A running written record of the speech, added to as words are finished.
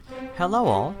Hello,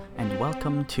 all, and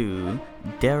welcome to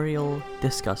Dariel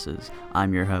Discusses.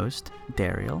 I'm your host,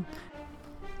 Dariel.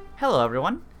 Hello,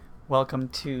 everyone. Welcome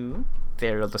to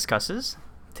Dariel Discusses.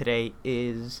 Today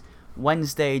is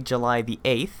Wednesday, July the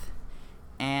 8th,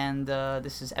 and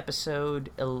this is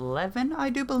episode 11, I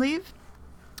do believe.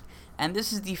 And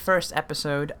this is the first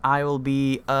episode I will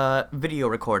be video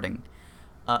recording.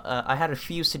 I had a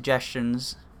few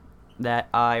suggestions that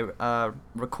I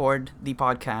record the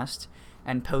podcast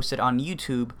and post it on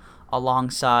YouTube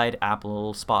alongside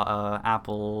Apple Podcast,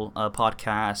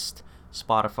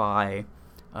 Spotify,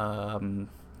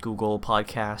 Google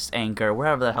Podcast, Anchor,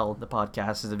 wherever the hell the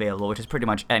podcast is available, which is pretty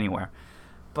much anywhere.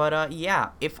 But yeah,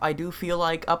 if I do feel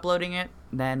like uploading it,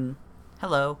 then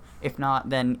hello. If not,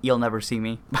 then you'll never see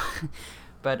me.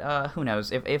 But who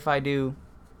knows? If I do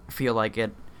feel like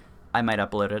it, I might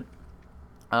upload it.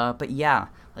 But yeah,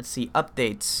 let's see.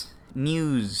 Updates,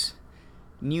 news,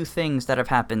 new things that have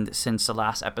happened since the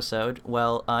last episode.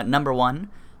 Well, number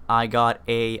one, I got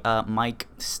a mic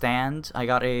stand. I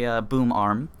got a boom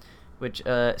arm, which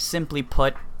simply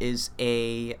put is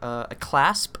a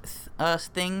clasp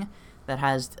thing that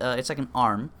has it's like an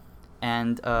arm.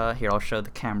 And here, I'll show the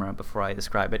camera before I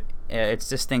describe it. It's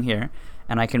this thing here,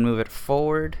 and I can move it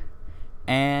forward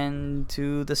and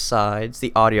to the sides.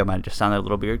 The audio might just sound a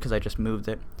little weird because I just moved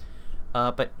it.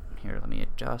 But here, let me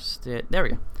adjust it. There we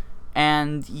go.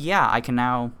 And yeah, I can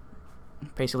now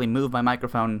basically move my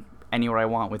microphone anywhere I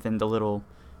want within the little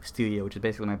studio, which is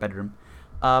basically my bedroom.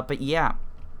 But yeah,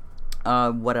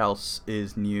 what else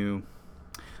is new?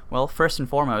 Well, first and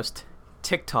foremost,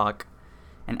 TikTok,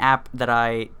 an app that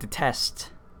I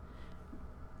detest,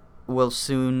 will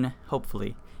soon,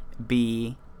 hopefully,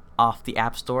 be off the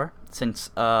App Store, since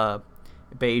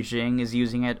Beijing is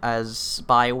using it as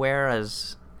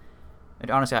spyware.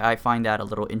 Honestly, I find that a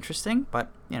little interesting,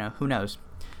 but, you know, who knows.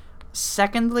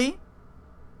 Secondly,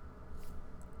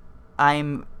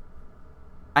 I'm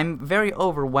very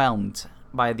overwhelmed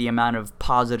by the amount of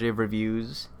positive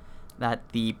reviews that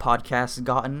the podcast has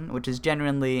gotten, which is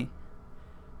genuinely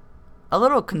a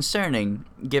little concerning,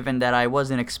 given that I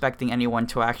wasn't expecting anyone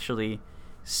to actually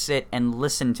sit and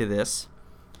listen to this,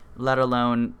 let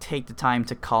alone take the time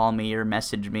to call me or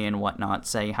message me and whatnot,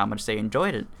 saying how much they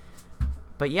enjoyed it.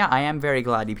 But yeah, I am very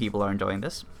glad you people are enjoying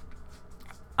this.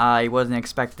 I wasn't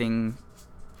expecting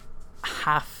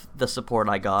half the support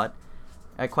I got.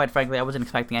 Quite frankly, I wasn't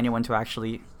expecting anyone to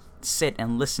actually sit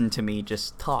and listen to me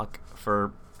just talk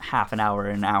for half an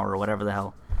hour, or whatever the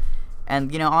hell.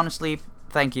 And, you know, honestly,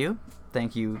 thank you.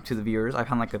 Thank you to the viewers. I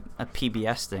found like a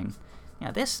PBS thing. Yeah,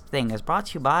 this thing is brought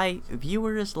to you by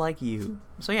viewers like you.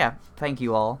 So yeah, thank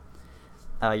you all.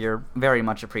 You're very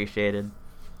much appreciated.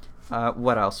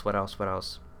 What else?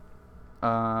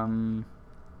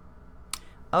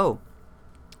 Oh,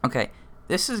 okay.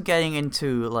 This is getting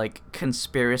into, like,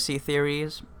 conspiracy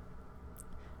theories.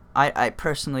 I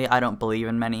personally, I don't believe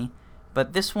in many,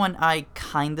 but this one I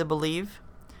kinda believe.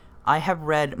 I have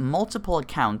read multiple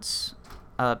accounts,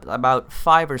 about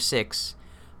 5 or 6,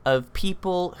 of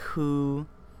people who,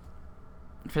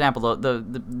 for example,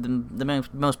 the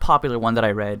most popular one that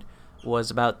I read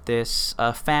was about this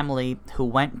family who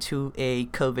went to a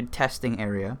COVID testing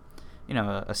area, you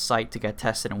know, a site to get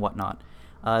tested and whatnot.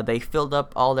 They filled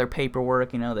up all their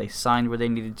paperwork, you know, they signed where they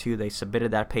needed to, they submitted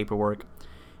that paperwork,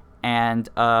 and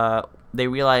they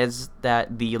realized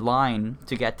that the line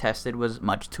to get tested was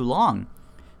much too long.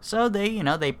 So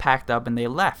they packed up and they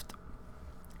left.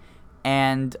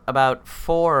 And about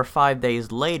 4 or 5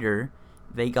 days later,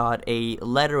 they got a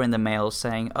letter in the mail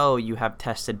saying, oh, you have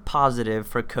tested positive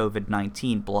for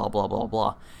COVID-19, blah, blah, blah,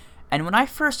 blah. And when I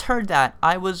first heard that,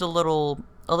 I was a little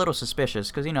suspicious,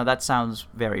 because, you know, that sounds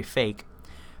very fake.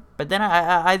 But then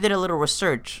I did a little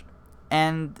research,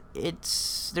 and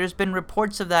there's been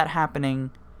reports of that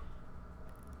happening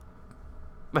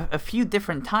a few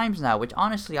different times now, which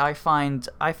honestly I find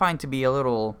to be a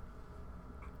little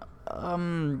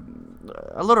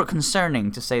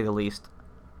concerning, to say the least.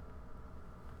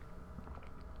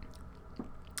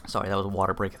 Sorry, that was a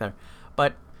water break there.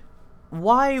 But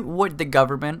why would the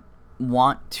government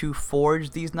want to forge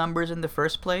these numbers in the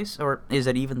first place? Or is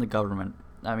it even the government?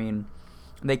 I mean,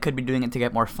 they could be doing it to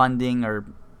get more funding, or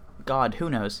God, who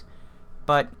knows?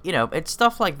 But, you know, it's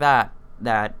stuff like that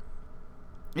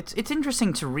it's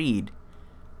interesting to read.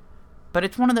 But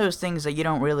it's one of those things that you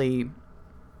don't really,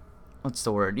 what's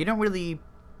the word? You don't really,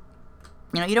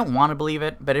 you know, you don't want to believe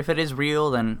it, but if it is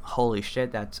real, then holy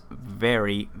shit, that's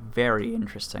very, very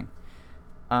interesting.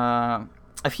 A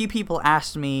few people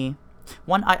asked me,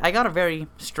 I got a very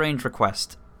strange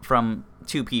request from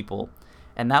 2 people,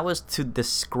 and that was to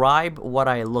describe what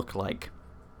I look like.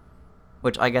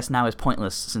 which I guess now is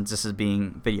pointless since this is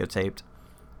being videotaped.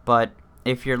 But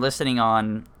if you're listening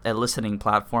on a listening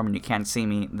platform and you can't see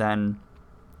me, then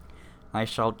I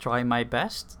shall try my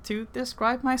best to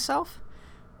describe myself.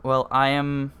 Well,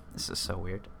 this is so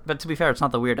weird. But to be fair, it's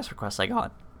not the weirdest request I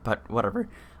got. But whatever.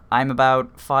 I'm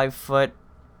about 5'6",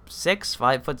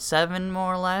 5'7",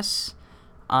 more or less.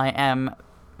 I am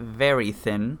very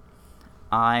thin.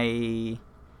 I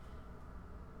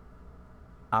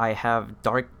have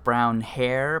dark brown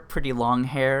hair, pretty long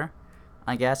hair.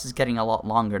 I guess it's getting a lot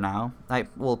longer now. I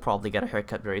will probably get a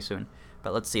haircut very soon.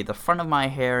 But let's see, the front of my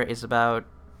hair is about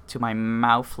to my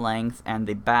mouth length, and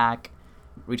the back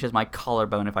reaches my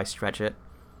collarbone if I stretch it.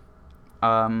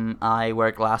 I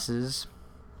wear glasses.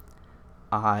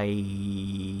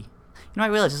 I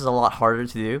realize this is a lot harder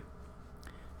to do.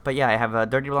 But yeah, I have a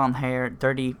dirty blonde hair,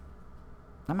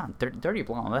 I'm not dirty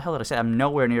blonde, what the hell did I say? I'm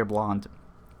nowhere near blonde.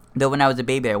 Though when I was a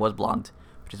baby I was blonde,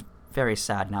 which is very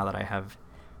sad now that I have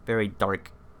very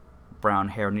dark brown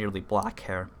hair, nearly black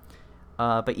hair.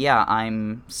 But yeah,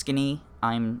 I'm skinny,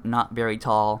 I'm not very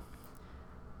tall.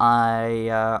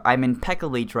 I'm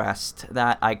impeccably dressed,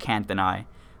 that I can't deny.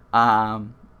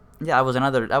 Yeah,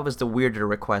 that was the weirder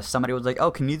request. Somebody was like, oh,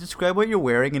 can you describe what you're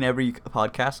wearing in every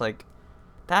podcast? Like,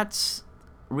 that's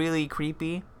really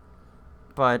creepy.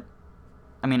 But,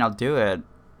 I mean, I'll do it.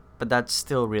 But that's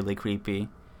still really creepy.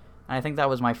 And I think that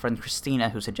was my friend Christina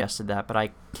who suggested that, but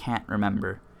I can't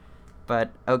remember.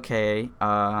 But, okay,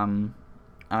 I'm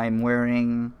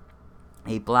wearing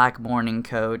a black morning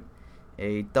coat,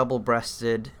 a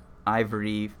double-breasted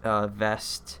ivory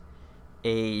vest,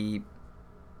 a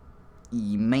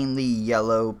mainly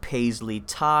yellow paisley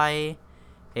tie,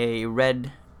 a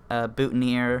red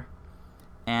boutonniere,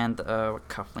 and what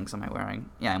cufflinks am I wearing?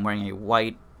 Yeah, I'm wearing a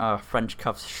white French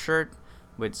cuff shirt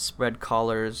with spread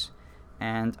collars,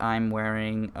 and I'm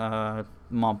wearing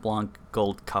Mont Blanc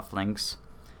gold cufflinks.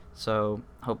 So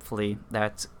hopefully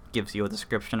that gives you a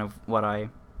description of what I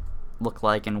look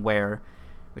like and wear,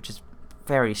 which is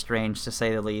very strange to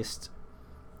say the least.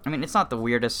 I mean, it's not the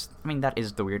weirdest. I mean, that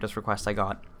is the weirdest request I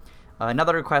got.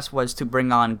 Another request was to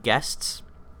bring on guests,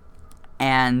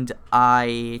 and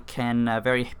I can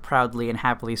very proudly and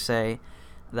happily say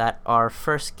that our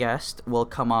first guest will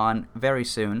come on very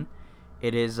soon.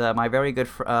 It is my very good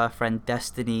friend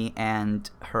Destiny and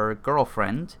her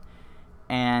girlfriend,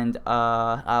 and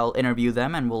I'll interview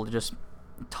them and we'll just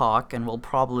talk, and we'll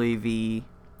probably be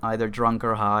either drunk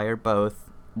or high or both.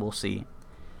 We'll see.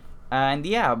 And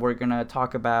yeah, we're gonna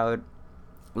talk about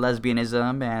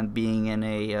lesbianism and being in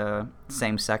a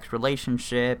same-sex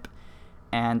relationship,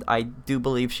 and I do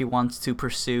believe she wants to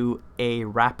pursue a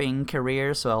rapping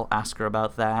career, so I'll ask her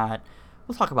about that.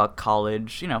 We'll talk about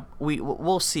college,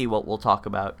 we'll see what we'll talk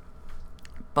about.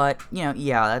 But, yeah,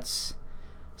 that's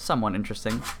somewhat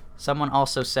interesting. Someone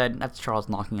also said, that's Charles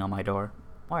knocking on my door.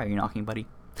 Why are you knocking, buddy?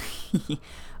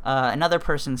 Another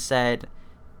person said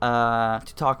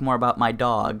to talk more about my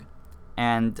dog.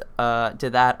 And to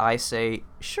that I say,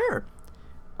 sure.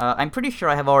 I'm pretty sure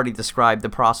I have already described the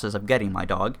process of getting my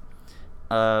dog.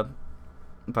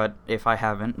 But if I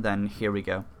haven't, then here we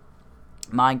go.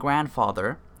 My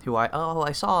grandfather, who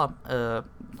I saw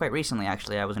quite recently,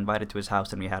 actually. I was invited to his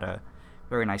house and we had a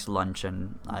very nice lunch,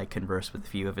 and I conversed with a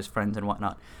few of his friends and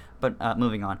whatnot. But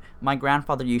moving on. My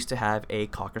grandfather used to have a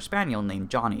Cocker Spaniel named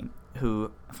Johnny,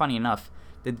 who, funny enough,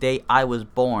 the day I was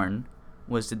born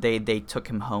was the day they took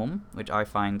him home, which I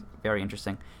find very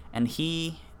interesting. And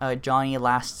Johnny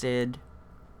lasted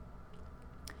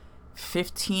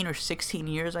 15 or 16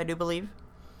 years, I do believe.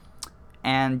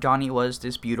 And Johnny was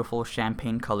this beautiful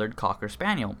champagne-colored Cocker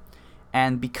Spaniel.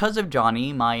 And because of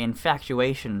Johnny, my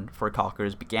infatuation for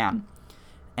Cockers began.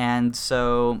 And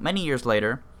so, many years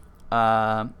later,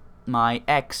 my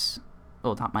ex...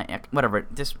 Oh, not my ex, whatever.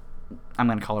 I'm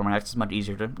going to call her my ex. It's much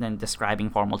easier than describing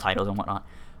formal titles and whatnot.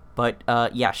 But,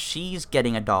 yeah, she's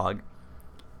getting a dog.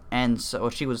 And so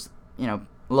she was,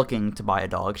 looking to buy a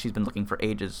dog. She's been looking for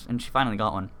ages. And she finally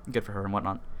got one. Good for her and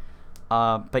whatnot.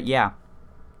 But, yeah.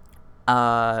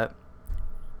 And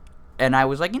I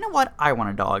was like, you know what? I want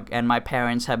a dog. And my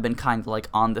parents have been kind of,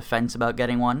 on the fence about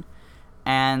getting one.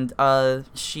 And, my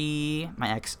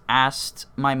ex, asked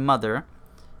my mother.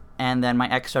 And then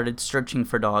my ex started searching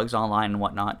for dogs online and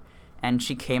whatnot. And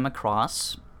she came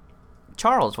across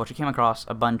Charles. Well, she came across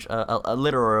a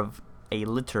litter of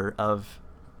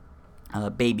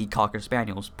baby Cocker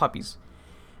Spaniels, puppies.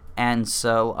 And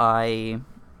so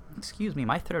excuse me,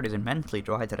 my throat is immensely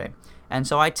dry today. And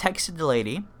so I texted the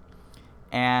lady,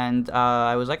 and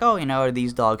I was like, oh, are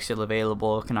these dogs still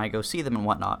available? Can I go see them and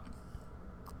whatnot?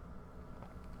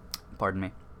 Pardon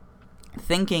me.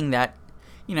 Thinking that,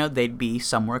 they'd be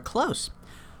somewhere close.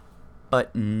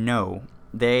 But no,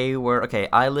 they were, okay,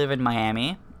 I live in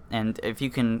Miami, and if you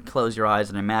can close your eyes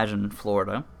and imagine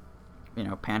Florida,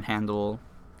 Panhandle,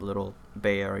 little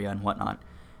Bay Area and whatnot.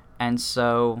 And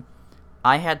so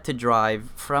I had to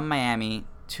drive from Miami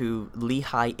to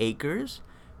Lehigh Acres,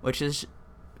 which is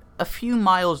a few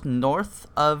miles north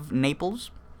of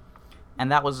Naples.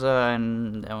 And that was, I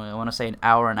want to say, an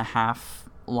hour and a half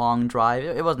long drive.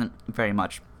 It wasn't very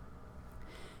much.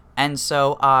 And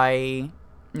so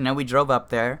we drove up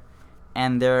there,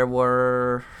 and there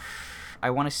were, I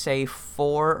want to say,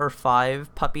 4 or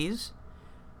 5 puppies.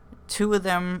 2 of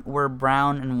them were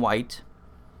brown and white,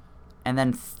 and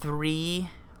then 3,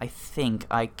 I think,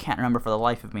 I can't remember for the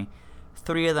life of me,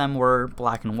 3 of them were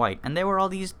black and white, and they were all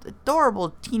these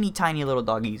adorable, teeny tiny little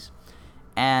doggies.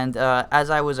 And as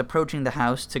I was approaching the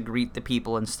house to greet the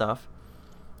people and stuff,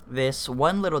 this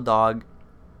one dog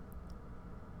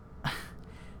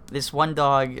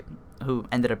who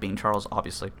ended up being Charles,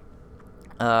 obviously,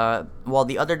 while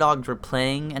the other dogs were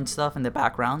playing and stuff in the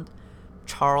background,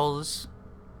 Charles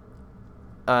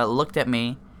looked at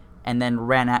me and then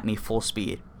ran at me full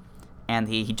speed. And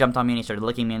he jumped on me and he started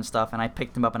licking me and stuff, and I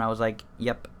picked him up and I was like,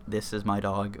 yep, this is my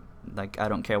dog. Like, I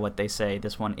don't care what they say,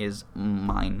 this one is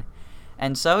mine.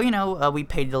 And so, we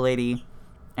paid the lady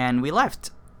and we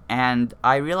left. And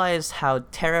I realized how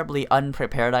terribly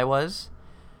unprepared I was,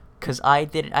 because I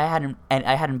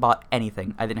hadn't bought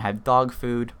anything. I didn't have dog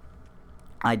food.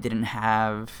 I didn't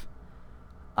have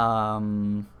a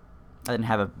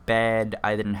bed.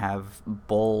 I didn't have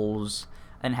bowls.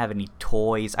 I didn't have any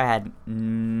toys. I had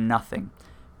nothing.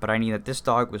 But I knew that this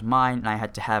dog was mine, and I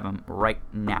had to have him right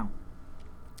now.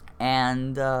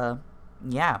 And,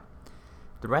 yeah.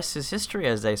 The rest is history,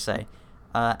 as they say.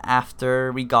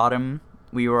 After we got him,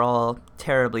 we were all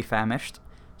terribly famished.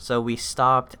 So we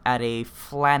stopped at a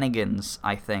Flanagan's,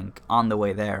 I think, on the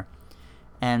way there.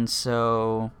 And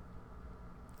so,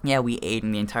 yeah, we ate,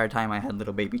 and the entire time I had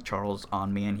little baby Charles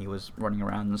on me, and he was running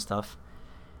around and stuff.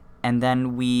 And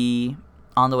then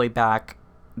on the way back,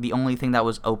 the only thing that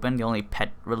was open, the only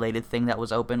pet-related thing that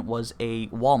was open, was a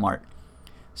Walmart.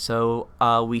 So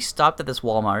we stopped at this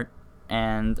Walmart,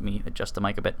 and let me adjust the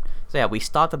mic a bit. So yeah, we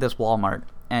stopped at this Walmart,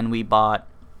 and we bought,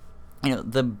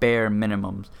 the bare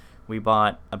minimums. We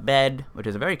bought a bed, which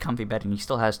is a very comfy bed, and he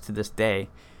still has to this day.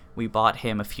 We bought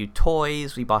him a few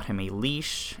toys. We bought him a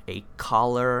leash, a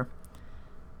collar,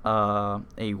 a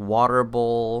water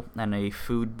bowl, and a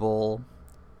food bowl.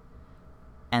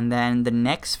 And then the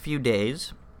next few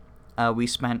days, we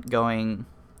spent going,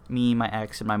 me, my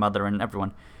ex, and my mother, and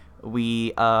everyone.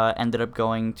 We ended up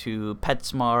going to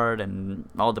PetSmart and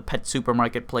all the pet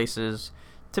supermarket places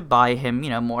to buy him,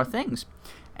 more things.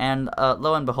 And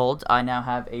lo and behold, I now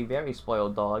have a very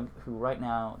spoiled dog who right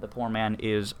now, the poor man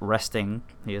is resting.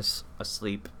 He is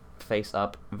asleep, face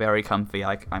up, very comfy,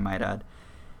 I might add.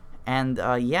 And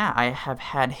yeah, I have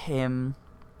had him,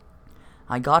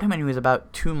 I got him when he was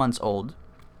about 2 months old.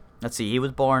 Let's see, he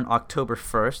was born October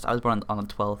 1st. I was born on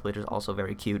the 12th, which is also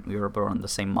very cute. We were born the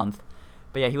same month.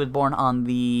 But yeah, he was born on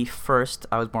the 1st.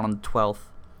 I was born on the 12th.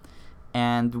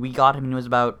 And we got him when he was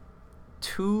about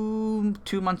 2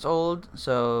 months old.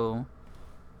 So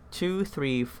 2,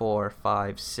 3, 4,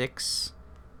 5, 6,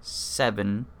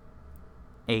 7,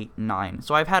 8, 9.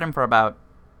 So I've had him for about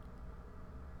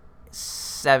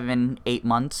 7, 8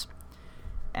 months.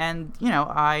 And,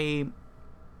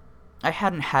 I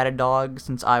hadn't had a dog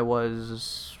since I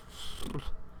was,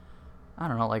 I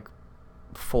don't know, like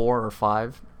 4 or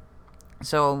 5.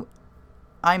 So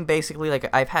I'm basically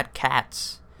I've had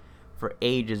cats for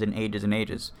ages and ages and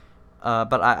ages.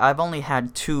 But I've only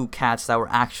had 2 cats that were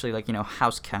actually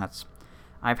house cats.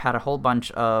 I've had a whole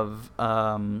bunch of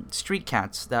street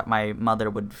cats that my mother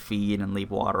would feed and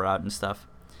leave water out and stuff.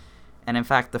 And in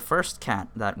fact, the first cat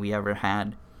that we ever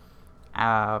had,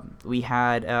 we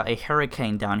had a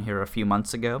hurricane down here a few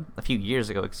years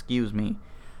ago,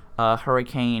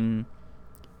 Hurricane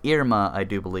Irma, I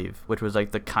do believe, which was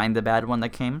the kind of bad one that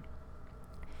came.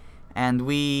 And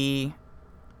we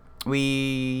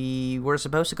were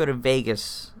supposed to go to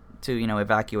Vegas to,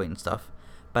 evacuate and stuff,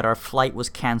 but our flight was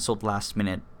canceled last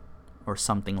minute or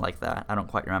something like that. I don't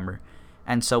quite remember.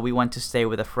 And so we went to stay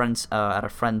with at a family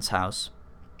friend's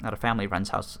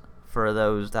house for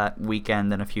that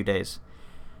weekend and a few days.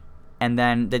 And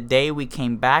then the day we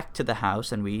came back to the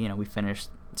house and we finished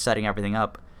setting everything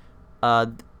up,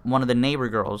 one of the neighbor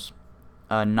girls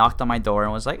knocked on my door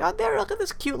and was like, "Oh, there, look at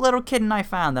this cute little kitten I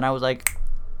found." And I was like,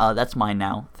 "That's mine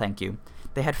now, thank you."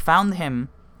 They had found him.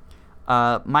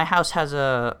 My house has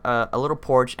a little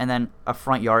porch and then a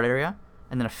front yard area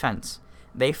and then a fence.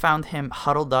 they found him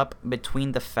huddled up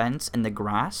between the fence and the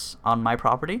grass on my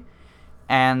property.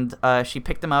 And she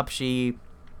picked him up.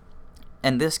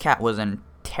 And this cat was in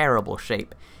terrible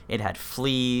shape. It had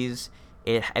fleas.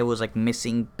 It was like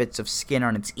missing bits of skin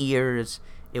on its ears.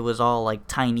 It was all like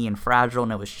tiny and fragile,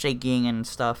 and it was shaking and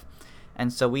stuff.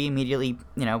 And so we immediately,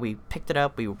 we picked it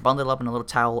up, we bundled it up in a little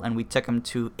towel, and we took him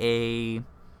to an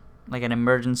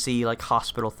emergency like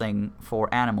hospital thing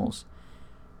for animals.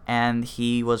 And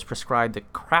he was prescribed a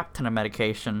crap ton of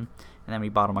medication. And then we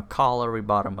bought him a collar, we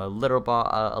bought him a litter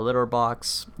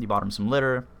box, we bought him some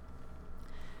litter.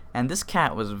 And this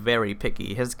cat was very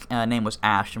picky. His name was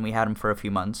Ash, and we had him for a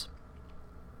few months.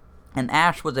 And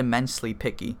Ash was immensely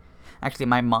picky. Actually,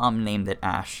 my mom named it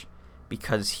Ash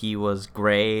because he was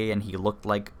gray and he looked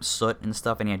like soot and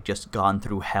stuff, and he had just gone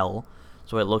through hell.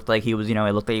 So it looked like he was,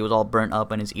 all burnt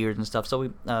up in his ears and stuff.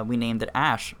 So we named it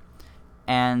Ash.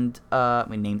 And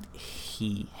we named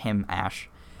him Ash.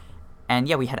 And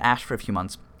yeah, we had Ash for a few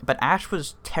months. But Ash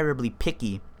was terribly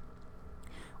picky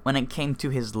when it came to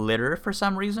his litter for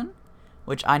some reason,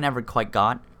 which I never quite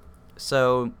got.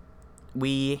 So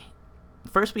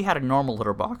first we had a normal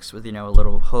litter box with, a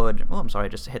little hood. Oh, I'm sorry, I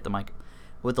just hit the mic.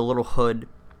 With a little hood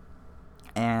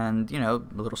and, a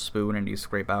little spoon, and you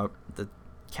scrape out the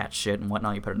cat shit and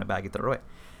whatnot. You put it in a bag, you throw it away.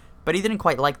 But he didn't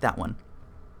quite like that one.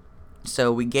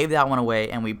 So we gave that one away,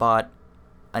 and we bought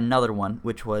another one,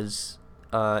 which was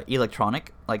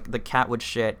electronic. Like, the cat would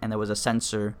shit, and there was a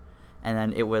sensor, and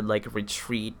then it would,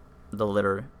 retreat the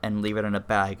litter and leave it in a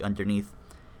bag underneath.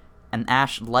 And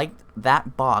Ash liked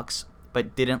that box,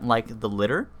 but didn't like the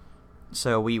litter.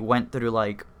 So we went through,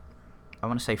 I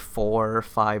want to say 4 or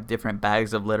 5 different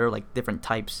bags of litter, different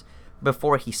types,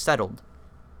 before he settled.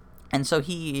 And so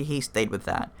he stayed with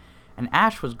that. And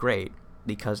Ash was great,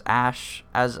 because Ash,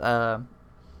 I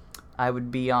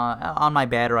would be on my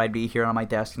bed, or I'd be here on my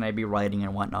desk, and I'd be writing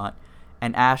and whatnot.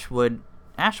 And Ash was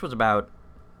about,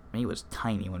 he was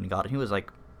tiny when we got him. He was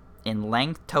in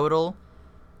length total,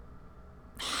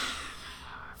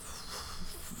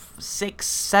 6,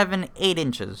 7, 8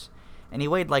 inches. And he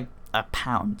weighed a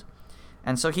pound.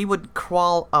 And so he would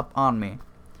crawl up on me,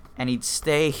 and he'd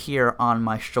stay here on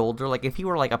my shoulder, if he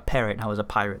were a parrot and I was a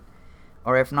pirate.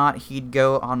 Or if not, he'd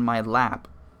go on my lap.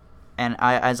 And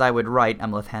as I would write,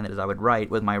 I'm left-handed, as I would write,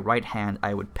 with my right hand,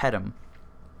 I would pet him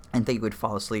until he would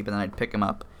fall asleep, and then I'd pick him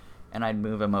up, and I'd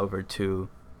move him over to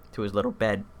his little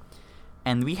bed.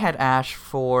 And we had Ash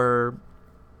for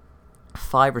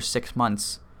 5 or 6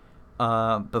 months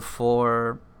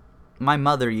before. My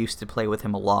mother used to play with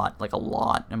him a lot,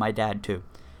 and my dad too.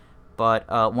 But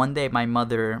one day my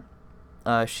mother,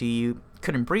 she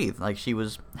couldn't breathe. She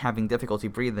was having difficulty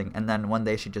breathing. And then one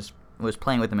day she just was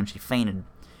playing with him and she fainted.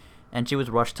 And she was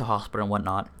rushed to hospital and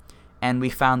whatnot. And we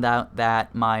found out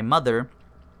that my mother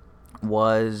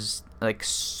was,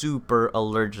 super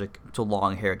allergic to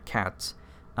long-haired cats.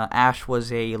 Ash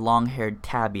was a long-haired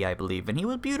tabby, I believe. And he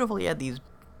was beautiful. He had these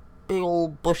big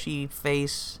old bushy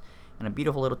face and a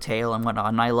beautiful little tail and whatnot,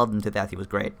 and I loved him to death. He was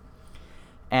great.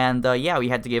 And we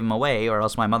had to give him away, or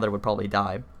else my mother would probably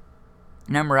die.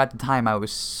 And I remember at the time I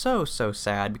was so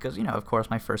sad, because, of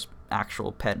course, my first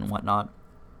actual pet and whatnot.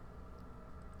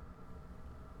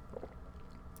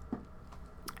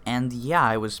 And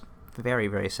I was very,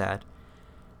 very sad.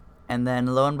 And then,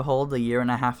 lo and behold, 1.5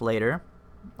 years later,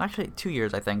 actually 2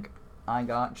 years, I think, I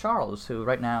got Charles, who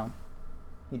right now,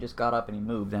 he just got up and he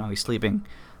moved, and now he's sleeping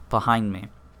behind me.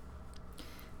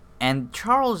 And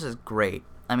Charles is great.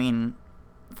 I mean,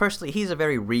 firstly, he's a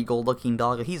very regal-looking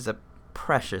dog. He's a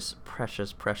precious,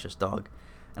 precious, precious dog.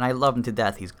 And I love him to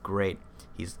death. He's great.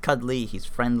 He's cuddly. He's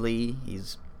friendly.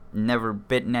 He's never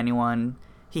bitten anyone.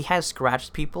 He has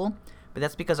scratched people, but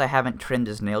that's because I haven't trimmed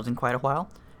his nails in quite a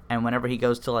while. And whenever he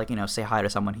goes to, say hi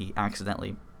to someone, he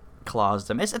accidentally claws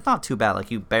them. It's not too bad.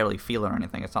 You barely feel it or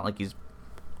anything. It's not like he's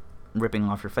ripping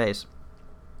off your face.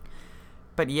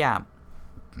 But yeah,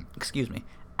 excuse me.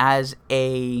 As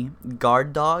a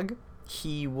guard dog,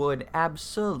 he would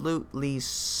absolutely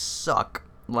suck.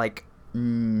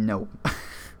 No.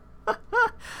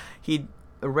 He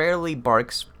rarely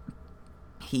barks.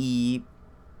 He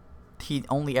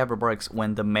only ever barks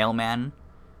when the mailman,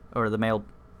 or the mail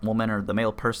woman, or the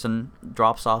mail person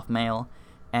drops off mail,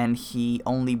 and he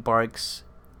only barks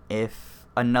if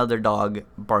another dog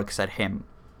barks at him.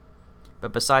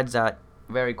 But besides that,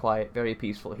 very quiet, very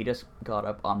peaceful. He just got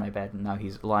up on my bed, and now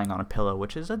he's lying on a pillow,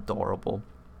 which is adorable.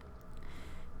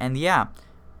 And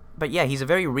he's a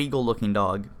very regal-looking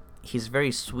dog. He's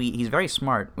very sweet. He's very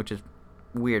smart, which is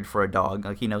weird for a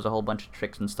dog. He knows a whole bunch of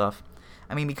tricks and stuff.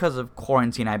 I mean, because of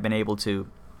quarantine, I've been able to,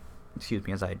 excuse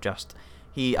me as I adjust,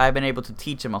 I've been able to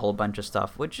teach him a whole bunch of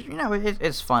stuff, which,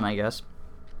 it's fun, I guess.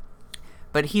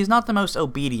 But he's not the most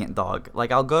obedient dog.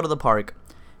 Like, I'll go to the park,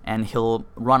 and he'll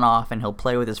run off, and he'll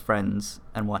play with his friends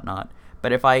and whatnot.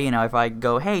 But if I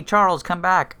go, hey, Charles, come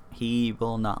back, he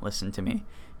will not listen to me.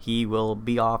 He will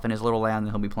be off in his little land,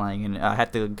 and he'll be playing, and I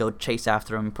have to go chase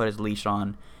after him, put his leash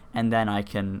on, and then I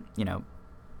can,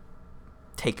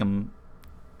 take him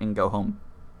and go home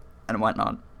and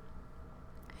whatnot.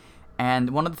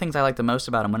 And one of the things I like the most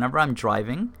about him, whenever I'm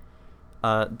driving,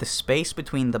 the space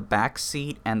between the back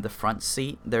seat and the front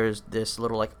seat, there's this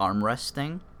little, like, armrest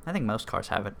thing. I think most cars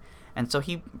have it. And so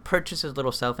he perches his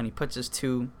little self, and he puts his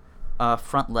two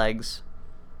front legs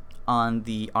on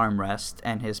the armrest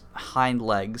and his hind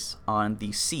legs on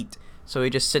the seat. So he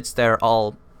just sits there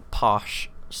all posh,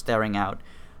 staring out.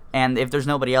 And if there's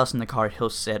nobody else in the car, he'll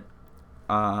sit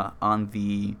on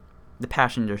the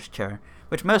passenger's chair.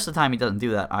 Which most of the time he doesn't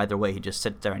do that either way. He just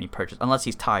sits there and he perches. Unless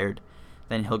he's tired,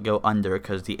 then he'll go under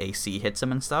because the AC hits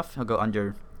him and stuff. He'll go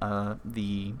under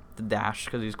the dash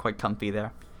because he's quite comfy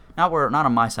there. Not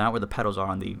on my side, not where the pedals are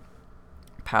on the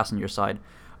passenger side.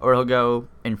 Or he'll go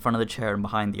in front of the chair and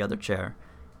behind the other chair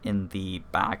in the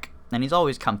back. And he's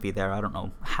always comfy there. I don't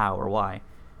know how or why.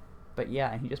 But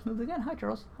yeah, and he just moved again. Hi,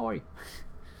 Charles. How are you?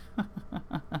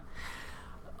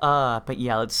 But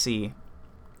yeah, let's see.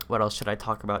 What else should I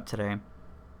talk about today?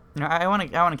 I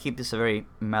want to keep this a very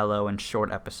mellow and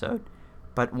short episode.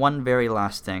 But one very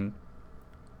last thing.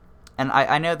 And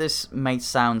I know this might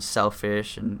sound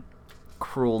selfish and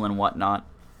cruel and whatnot.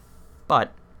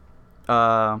 But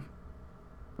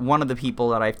one of the people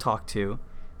that I've talked to,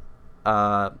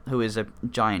 who is a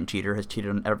giant cheater, has cheated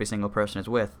on every single person he's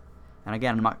with. And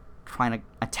again, I'm not trying to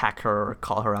attack her or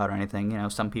call her out or anything.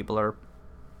 Some people are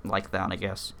like that, I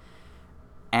guess.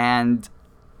 And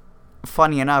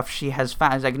funny enough, she has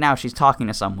found, like, now she's talking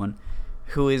to someone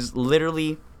who is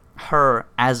literally her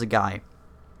as a guy.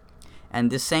 And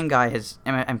this same guy has,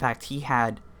 in fact, he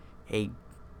had a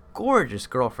gorgeous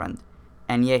girlfriend,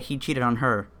 and yet he cheated on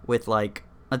her with, like,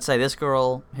 let's say this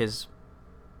girl, his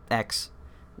ex,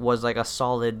 was like a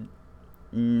solid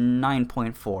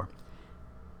 9.4.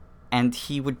 And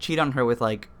he would cheat on her with,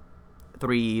 like,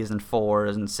 3s and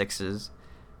 4s and 6s.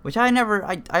 Which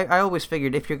I always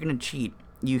figured if you're going to cheat,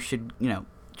 you should,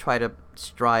 try to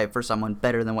strive for someone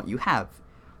better than what you have.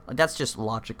 Like, that's just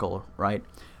logical, right?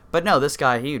 But no, this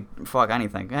guy, he'd fuck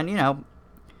anything. And,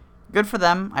 good for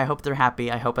them. I hope they're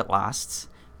happy. I hope it lasts.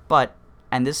 But,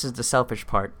 and this is the selfish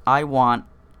part, I want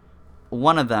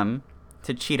one of them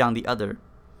to cheat on the other,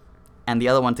 and the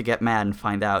other one to get mad and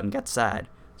find out and get sad.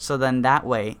 So then that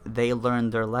way, they learn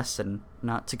their lesson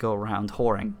not to go around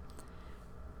whoring.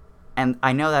 And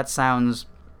I know that sounds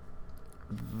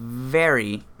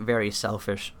very, very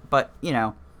selfish, but,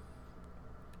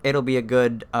 it'll be a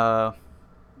good, it'll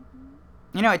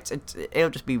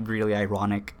just be really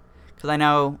ironic. Because I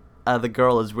know the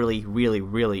girl is really, really,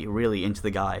 really, really into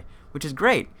the guy, which is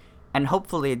great. And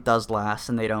hopefully it does last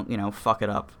and they don't, fuck it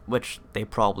up, which they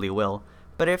probably will.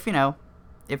 But if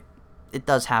it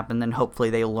does happen, then hopefully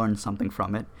they learn something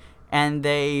from it. And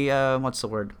they, what's the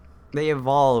word? They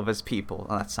evolve as people.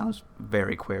 Oh, that sounds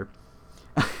very queer.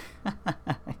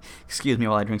 Excuse me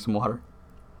while I drink some water.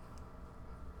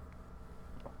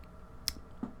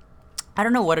 I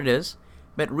don't know what it is,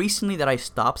 but recently that I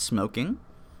stopped smoking,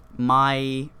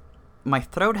 my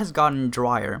throat has gotten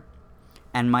drier,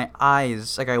 and my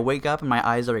eyes, like, I wake up and my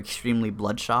eyes are extremely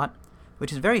bloodshot,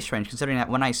 which is very strange considering that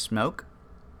when I smoke,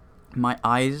 my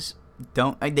eyes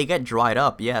they get dried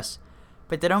up, yes,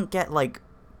 but they don't get, like,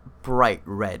 bright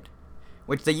red,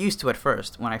 which they used to at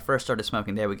first. When I first started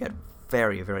smoking, they would get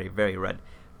very, very, very red,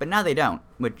 but now they don't,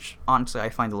 which honestly I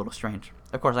find a little strange.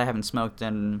 Of course, I haven't smoked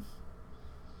in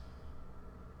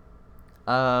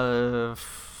I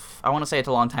want to say it's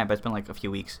a long time, but it's been like a few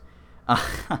weeks.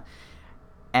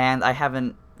 And I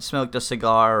haven't smoked a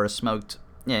cigar or smoked,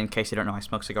 in case you don't know, I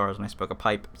smoke cigars and I smoke a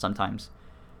pipe sometimes.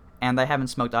 And I haven't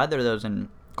smoked either of those in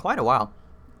quite a while.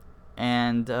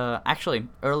 And actually,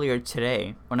 earlier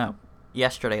today, or no,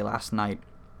 yesterday, last night,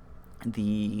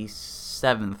 the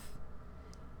 7th,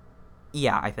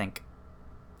 yeah, I think,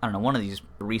 I don't know, one of these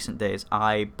recent days,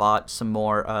 I bought some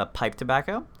more pipe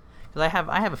tobacco. Because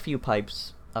I have a few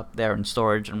pipes up there in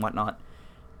storage and whatnot.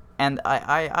 And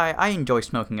I enjoy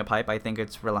smoking a pipe. I think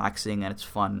it's relaxing and it's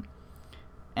fun.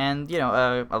 And,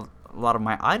 a lot of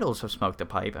my idols have smoked a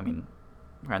pipe. I mean,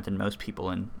 granted, most people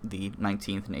in the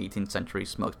 19th and 18th century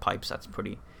smoked pipes. That's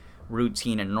pretty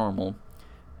routine and normal.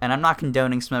 And I'm not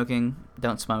condoning smoking.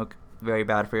 Don't smoke. Very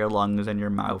bad for your lungs and your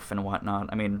mouth and whatnot.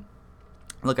 I mean,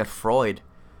 look at Freud.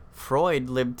 Freud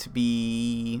lived to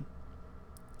be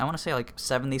I want to say like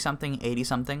 70 something, 80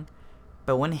 something.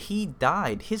 But when he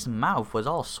died, his mouth was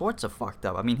all sorts of fucked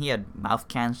up. I mean, he had mouth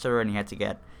cancer and he had to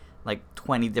get like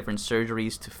 20 different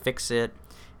surgeries to fix it.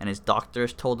 And his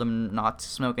doctors told him not to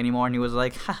smoke anymore. And he was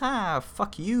like, haha,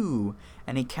 fuck you.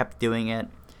 And he kept doing it.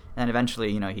 And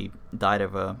eventually, he died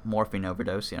of a morphine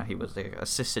overdose. He was like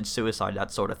assisted suicide,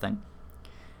 that sort of thing.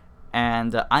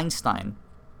 And Einstein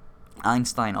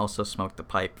also smoked the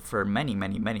pipe for many,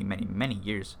 many, many, many, many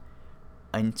years.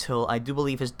 Until I do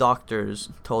believe his doctors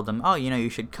told him, oh, you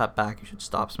should cut back, you should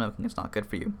stop smoking, it's not good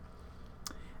for you.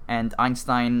 And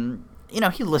Einstein,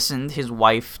 he listened. His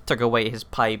wife took away his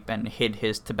pipe and hid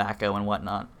his tobacco and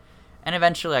whatnot. And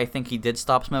eventually I think he did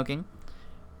stop smoking.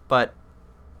 But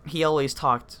he always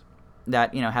talked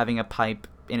that, having a pipe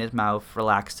in his mouth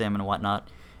relaxed him and whatnot.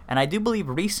 And I do believe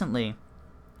recently,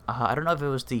 I don't know if it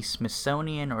was the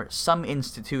Smithsonian or some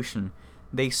institution,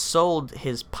 they sold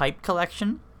his pipe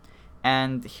collection.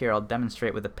 And here, I'll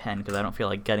demonstrate with a pen because I don't feel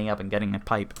like getting up and getting a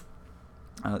pipe.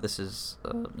 This is,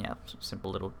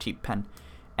 simple little cheap pen.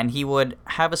 And he would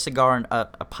have a cigar and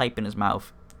a pipe in his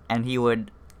mouth, and he would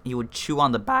chew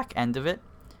on the back end of it.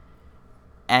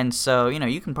 And so,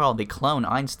 you can probably clone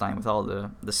Einstein with all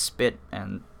the spit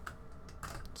and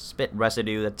spit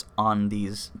residue that's on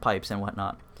these pipes and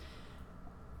whatnot.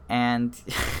 And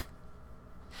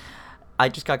I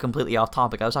just got completely off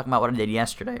topic. I was talking about what I did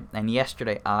yesterday, and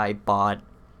yesterday I bought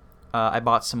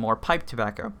some more pipe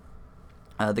tobacco.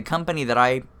 The company that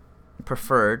I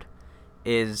preferred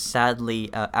is sadly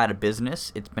out of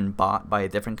business. It's been bought by a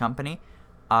different company.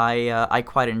 I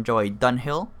quite enjoy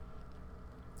Dunhill,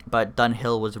 but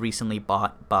Dunhill was recently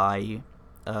bought by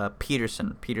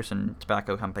Peterson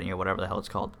Tobacco Company, or whatever the hell it's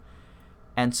called.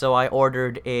 And so I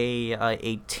ordered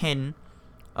a tin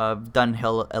of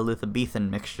Dunhill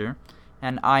Elizabethan mixture.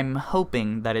 And I'm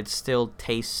hoping that it still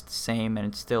tastes the same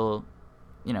and it still,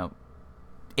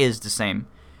 is the same.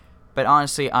 But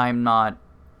honestly, I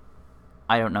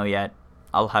don't know yet.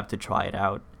 I'll have to try it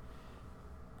out.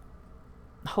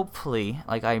 Hopefully,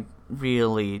 I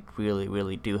really, really,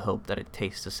 really do hope that it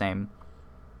tastes the same.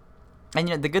 And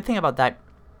the good thing about that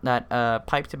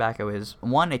pipe tobacco is,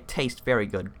 one, it tastes very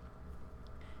good.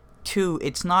 Two,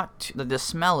 it's not, the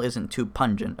smell isn't too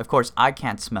pungent. Of course, I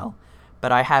can't smell.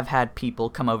 But I have had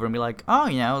people come over and be like, oh,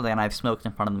 then I've smoked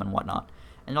in front of them and whatnot.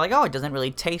 And they're like, oh, it doesn't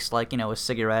really taste like, a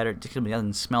cigarette, or it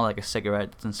doesn't smell like a cigarette,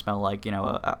 it doesn't smell like,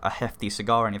 a hefty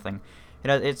cigar or anything.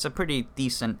 It's a pretty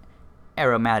decent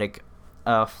aromatic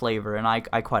flavor, and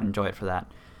I quite enjoy it for that.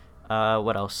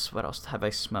 What else have I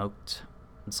smoked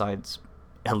besides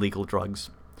illegal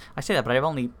drugs? I say that, but I've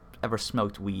only ever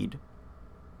smoked weed,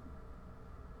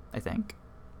 I think.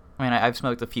 I mean, I've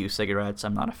smoked a few cigarettes.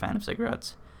 I'm not a fan of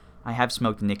cigarettes. I have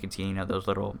smoked nicotine, those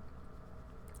little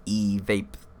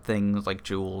e-vape things like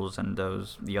Juuls and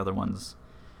the other ones.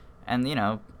 And,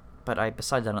 but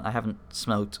besides that, I haven't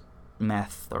smoked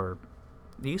meth. Or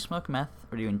do you smoke meth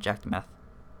or do you inject meth?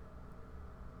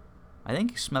 I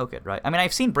think you smoke it, right? I mean,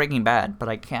 I've seen Breaking Bad, but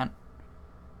I can't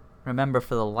remember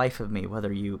for the life of me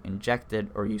whether you inject it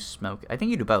or you smoke it. I think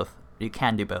you do both. You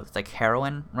can do both. It's like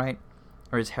heroin, right?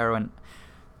 Or is heroin...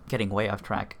 Getting way off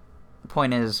track. The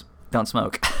point is, don't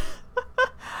smoke.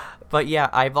 But yeah,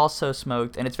 I've also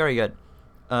smoked, and it's very good,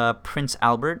 Prince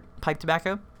Albert pipe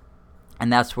tobacco.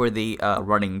 And that's where the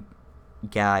running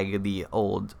gag, the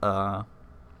old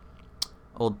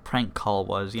prank call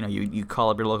was. You call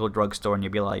up your local drugstore and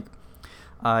you'd be like,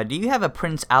 do you have a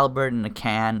Prince Albert in a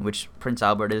can? Which Prince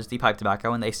Albert is the pipe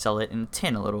tobacco, and they sell it in a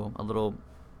tin, a little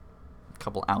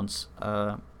couple ounce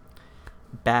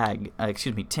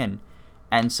tin.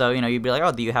 And so, you'd be like,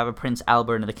 oh, do you have a Prince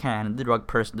Albert in the can? And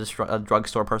the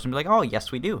drugstore person would be like, oh, yes,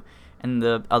 we do. And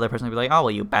the other person would be like, oh,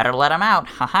 well, you better let him out.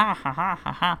 Ha ha ha ha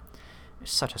ha ha.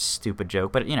 It's such a stupid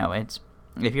joke, but it's,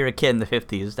 if you're a kid in the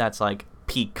 50s, that's like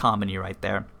peak comedy right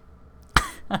there.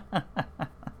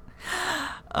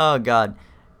 Oh, God.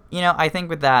 I think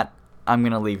with that, I'm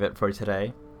going to leave it for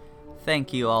today.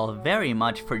 Thank you all very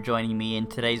much for joining me in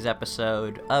today's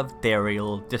episode of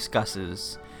Daryl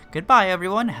Discusses. Goodbye,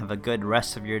 everyone. Have a good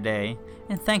rest of your day,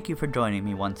 and thank you for joining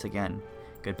me once again.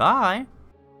 Goodbye.